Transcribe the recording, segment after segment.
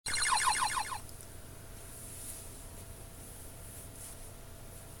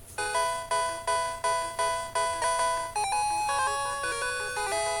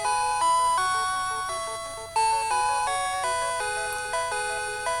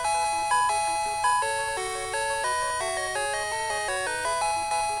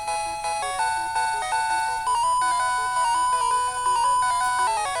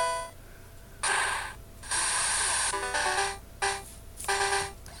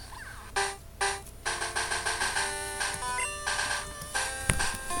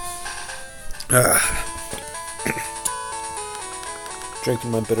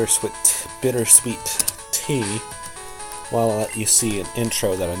Drinking my bittersweet tea while I let you see an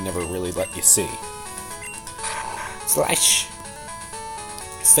intro that I never really let you see. Slash!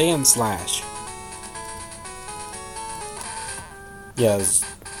 Sand slash! Yes,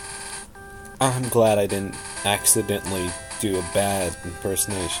 I'm glad I didn't accidentally do a bad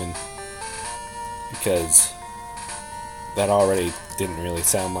impersonation, because that already didn't really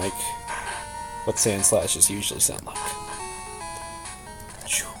sound like what sand slashes usually sound like.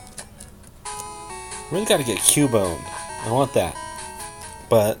 Really gotta get Cubone. I want that.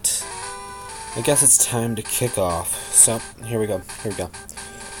 But I guess it's time to kick off. So, here we go.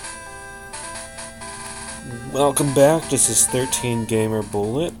 Welcome back. This is 13 Gamer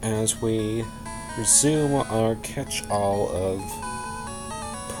Bullet as we resume our catch-all of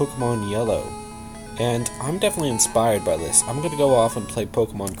Pokemon Yellow. And I'm definitely inspired by this. I'm gonna go off and play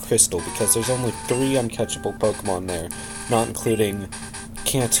Pokemon Crystal because there's only 3 uncatchable Pokemon there, not including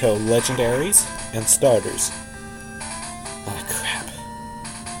Kanto Legendaries and Starters. Ah, crap.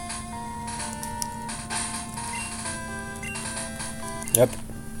 Yep.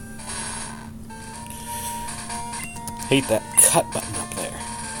 Hate that cut button up there.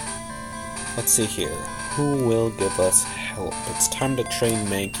 Let's see here. Who will give us help? It's time to train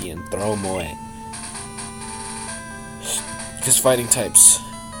Mankey and throw him away. Because fighting types,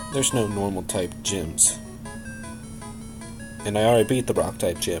 there's no normal type gyms. And I already beat the rock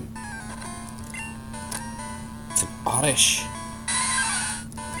type gym. It's an Oddish.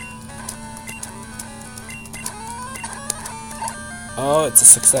 Oh, it's a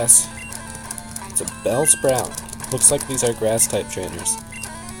success. It's a Bellsprout. Looks like these are grass type trainers.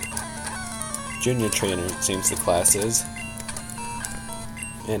 Junior trainer, it seems the class is.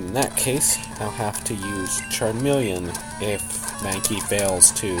 And in that case, I'll have to use Charmeleon if Mankey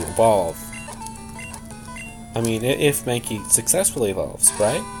fails to evolve. I mean, if Mankey successfully evolves,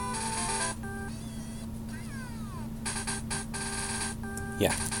 right?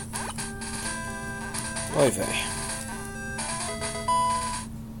 Yeah. Oy vey.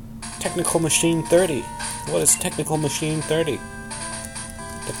 Technical Machine 30. What is Technical Machine 30?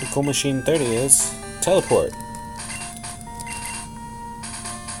 Technical Machine 30 is Teleport.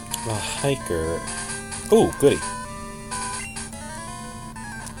 A hiker. Ooh, goody.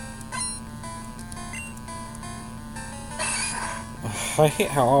 I hate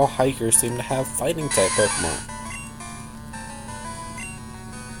how all hikers seem to have fighting type Pokemon.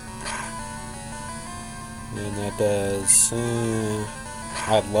 And that does...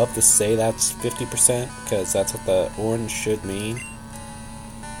 I'd love to say that's 50%, because that's what the orange should mean.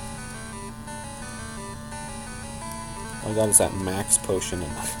 All I got is that max potion,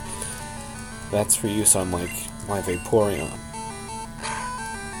 and that's for use on, like, my Vaporeon.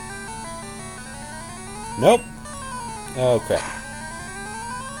 Nope! Oh, crap.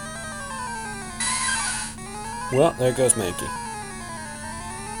 Well, there goes Mankey.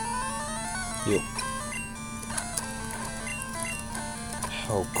 You.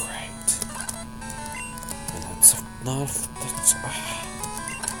 Oh, great. And that's not... That's...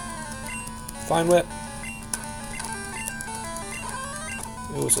 Fine Whip.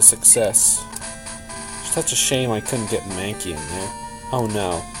 It was a success. It's such a shame I couldn't get Mankey in there. Oh,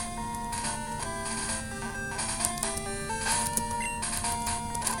 no.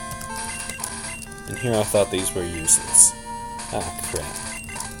 And here I thought these were useless. Ah, crap.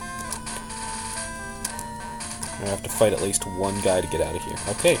 I have to fight at least one guy to get out of here.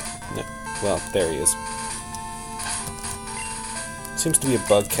 Okay. No. Well, there he is. Seems to be a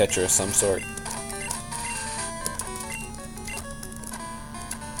bug catcher of some sort.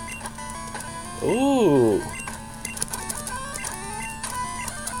 Ooh!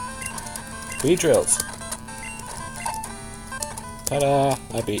 Beedrills. Ta-da!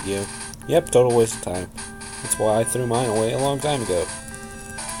 I beat you. Yep, total waste of time. That's why I threw mine away a long time ago.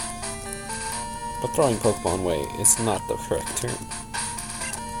 But throwing Pokemon away is not the correct term.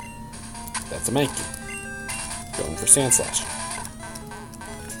 That's a Mankey. Going for Sandslash.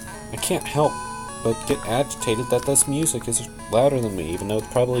 I can't help but get agitated that this music is louder than me, even though it's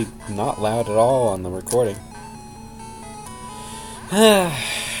probably not loud at all on the recording. I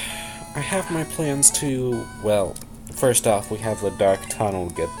have my plans to, well, first off, we have the Dark Tunnel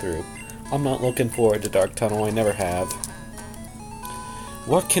to get through. I'm not looking forward to Dark Tunnel, I never have.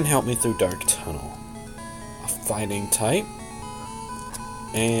 What can help me through Dark Tunnel? A fighting type,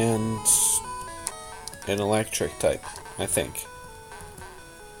 and an electric type, I think.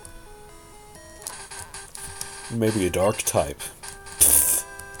 Maybe a dark type. Pfft.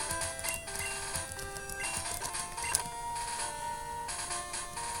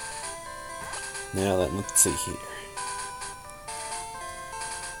 Now then, let's see here.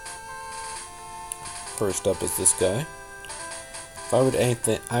 First up is this guy. If I would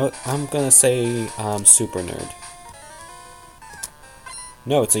anything, I'm gonna say super nerd.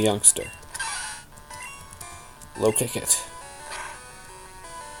 No, it's a youngster. Low kick it.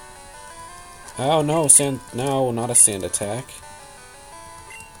 Oh no, no, not a sand attack.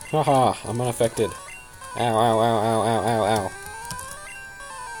 Haha, I'm unaffected. Ow, ow, ow, ow, ow, ow, ow.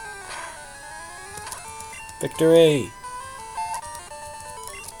 Victory!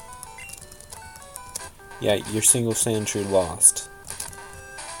 Yeah, your single Sandshrew lost.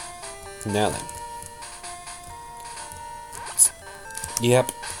 Now then.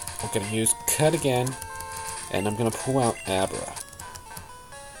 Yep, I'm gonna use Cut again, and I'm gonna pull out Abra.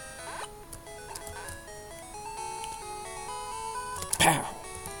 Pow!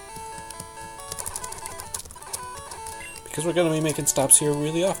 Because we're gonna be making stops here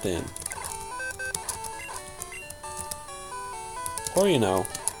really often. Or, you know,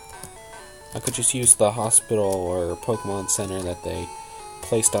 I could just use the hospital or Pokemon Center that they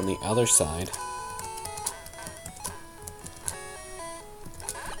placed on the other side.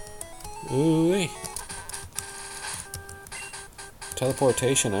 Ooh-wee.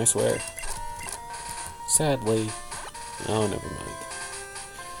 Teleportation, I swear. Sadly. Oh, never mind.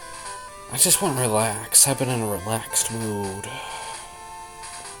 I just want to relax. I've been in a relaxed mood.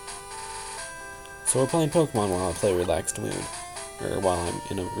 So we're playing Pokemon while I play relaxed mood. Or while I'm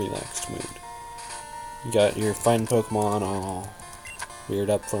in a relaxed mood. You got your fighting Pokemon all weird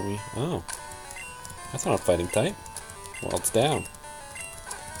up for me. Oh. That's not a fighting type. Well, it's down.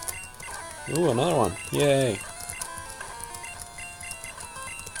 Ooh, another one. Yay.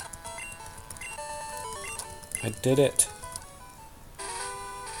 I did it.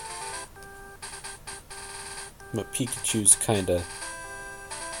 But Pikachu's kinda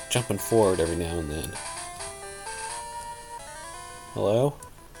jumping forward every now and then. Hello?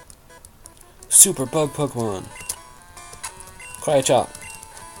 Super Bug Pokemon! Cry Chop!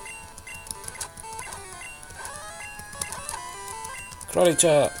 Karate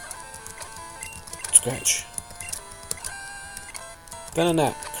Chop! Scratch!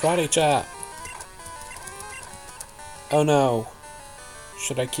 Venonat! Karate Chop! Oh no!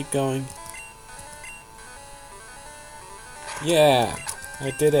 Should I keep going? Yeah!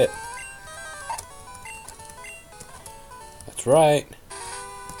 I did it! That's right!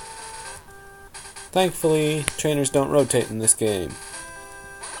 Thankfully, trainers don't rotate in this game.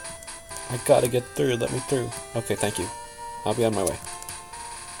 I gotta get through, let me through. Okay, thank you. I'll be on my way.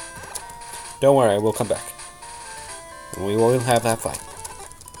 Don't worry, I will come back. And we will have that fight.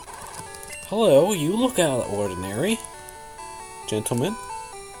 Hello, you look out of the ordinary. Gentlemen.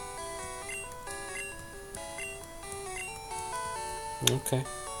 Okay.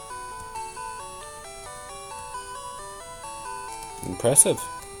 Impressive.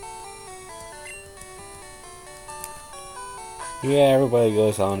 Yeah, everybody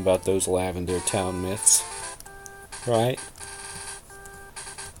goes on about those Lavender Town myths. Right?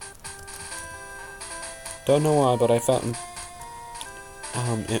 Don't know why, but I felt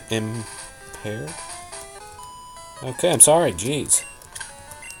impaired? Okay, I'm sorry, jeez.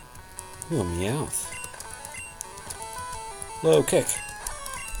 Ooh, a Meowth. Low kick.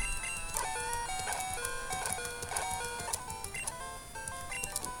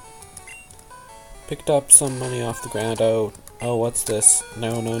 Picked up some money off the ground. Oh, what's this?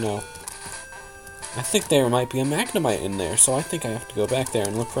 No, no, no. I think there might be a Magnemite in there, so I think I have to go back there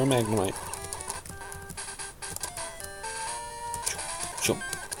and look for a Magnemite.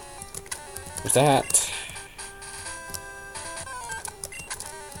 Where's that?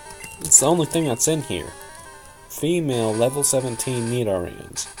 It's the only thing that's in here. Female level 17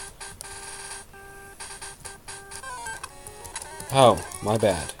 Nidorans. Oh, my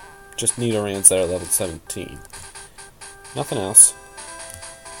bad. Just Nidorans that are level 17. Nothing else.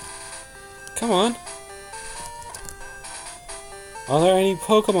 Come on. Are there any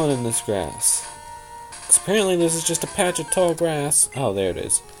Pokemon in this grass? Because apparently this is just a patch of tall grass. Oh, there it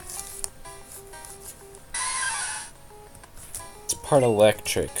is. It's part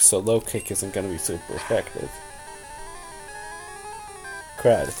electric, so low kick isn't going to be super effective.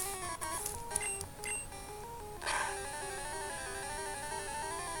 Crud.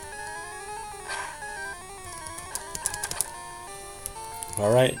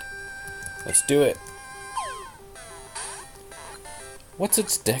 Alright, let's do it. What's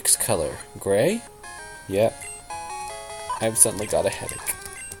its dex color? Gray? Yep. I've suddenly got a headache.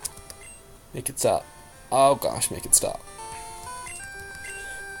 Make it stop. Oh gosh, make it stop.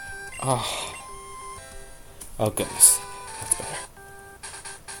 Oh goodness, that's better.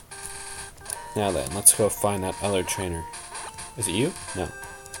 Now then, let's go find that other trainer. Is it you? No.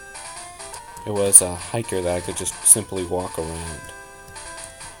 It was a hiker that I could just simply walk around.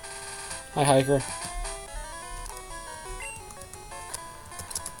 Hi, hiker.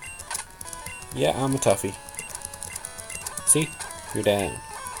 Yeah, I'm a toughie. See? You're down.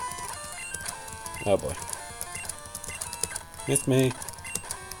 Oh boy. Missed me.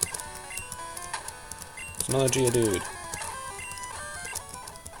 It's another Geodude.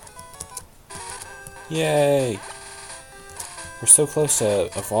 Yay! We're so close to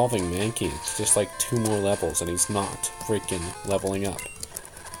evolving Mankey. It's just like 2 more levels and he's not freaking leveling up.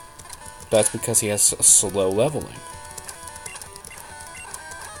 That's because he has slow leveling.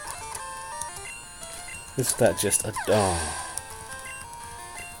 Is that just a... Oh.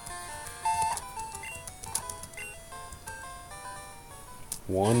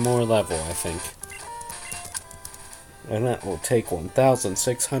 One more level, I think. And that will take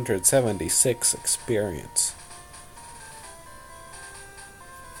 1,676 experience.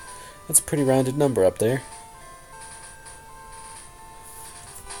 That's a pretty rounded number up there.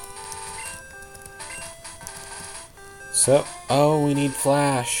 So, oh, we need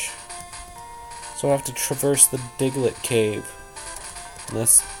Flash. So I have to traverse the Diglett Cave.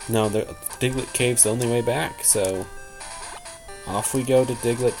 Unless, no, the Diglett Cave's the only way back, so... Off we go to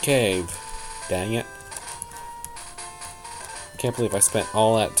Diglett Cave. Dang it. Can't believe I spent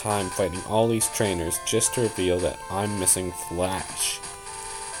all that time fighting all these trainers just to reveal that I'm missing Flash.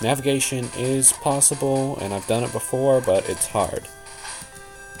 Navigation is possible, and I've done it before, but it's hard.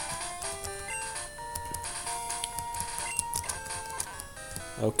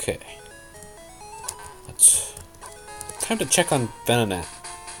 Okay. Time to check on Venonat.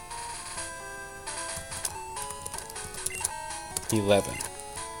 11.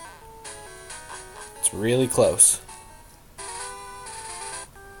 It's really close.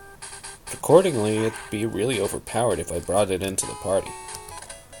 Accordingly, it'd be really overpowered if I brought it into the party.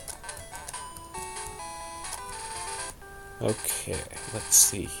 Okay, let's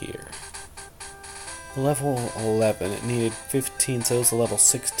see here. Level 11, it needed 15, so it's a level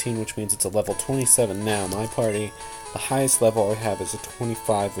 16, which means it's a level 27 now. My party, the highest level I have is a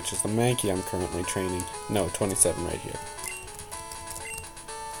 25, which is the Mankey I'm currently training. No, 27 right here.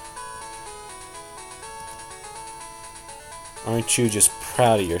 Aren't you just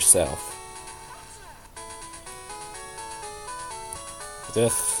proud of yourself?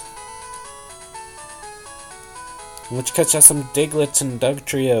 This. Let's catch us some Diglets and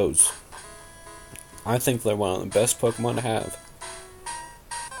Dugtrios. I think they're one of the best Pokemon to have.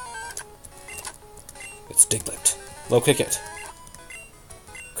 It's Diglett. Low kick it.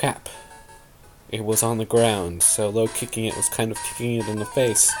 Crap. It was on the ground, so low kicking it was kind of kicking it in the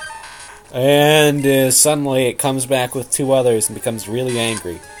face. And suddenly it comes back with 2 others and becomes really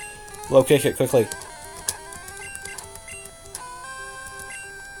angry. Low kick it quickly.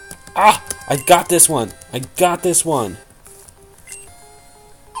 Ah! I got this one! I got this one!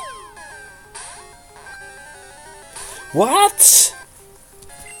 What?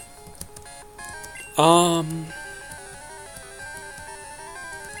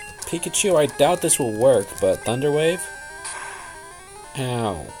 Pikachu, I doubt this will work, but Thunder Wave?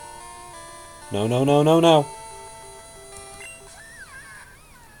 Ow. No, no, no, no, no.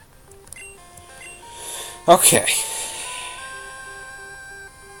 Okay.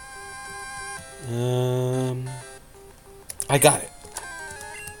 I got it.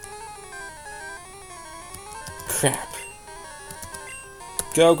 Crap.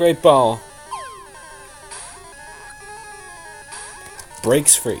 Go, Great Ball.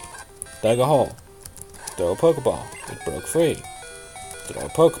 Breaks free. Dug a hole. Throw a Pokeball. It broke free. Throw a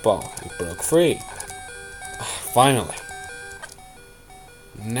Pokeball. It broke free. Finally.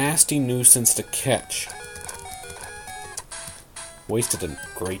 Nasty nuisance to catch. Wasted a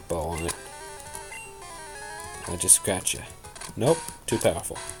Great Ball on it. I just scratch you. Nope, too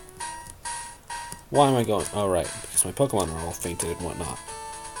powerful. Why am I going? Oh, right, because my Pokemon are all fainted and whatnot.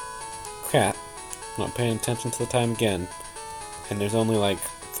 Crap. I'm not paying attention to the time again. And there's only like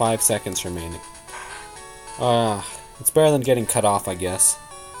 5 seconds remaining. It's better than getting cut off, I guess.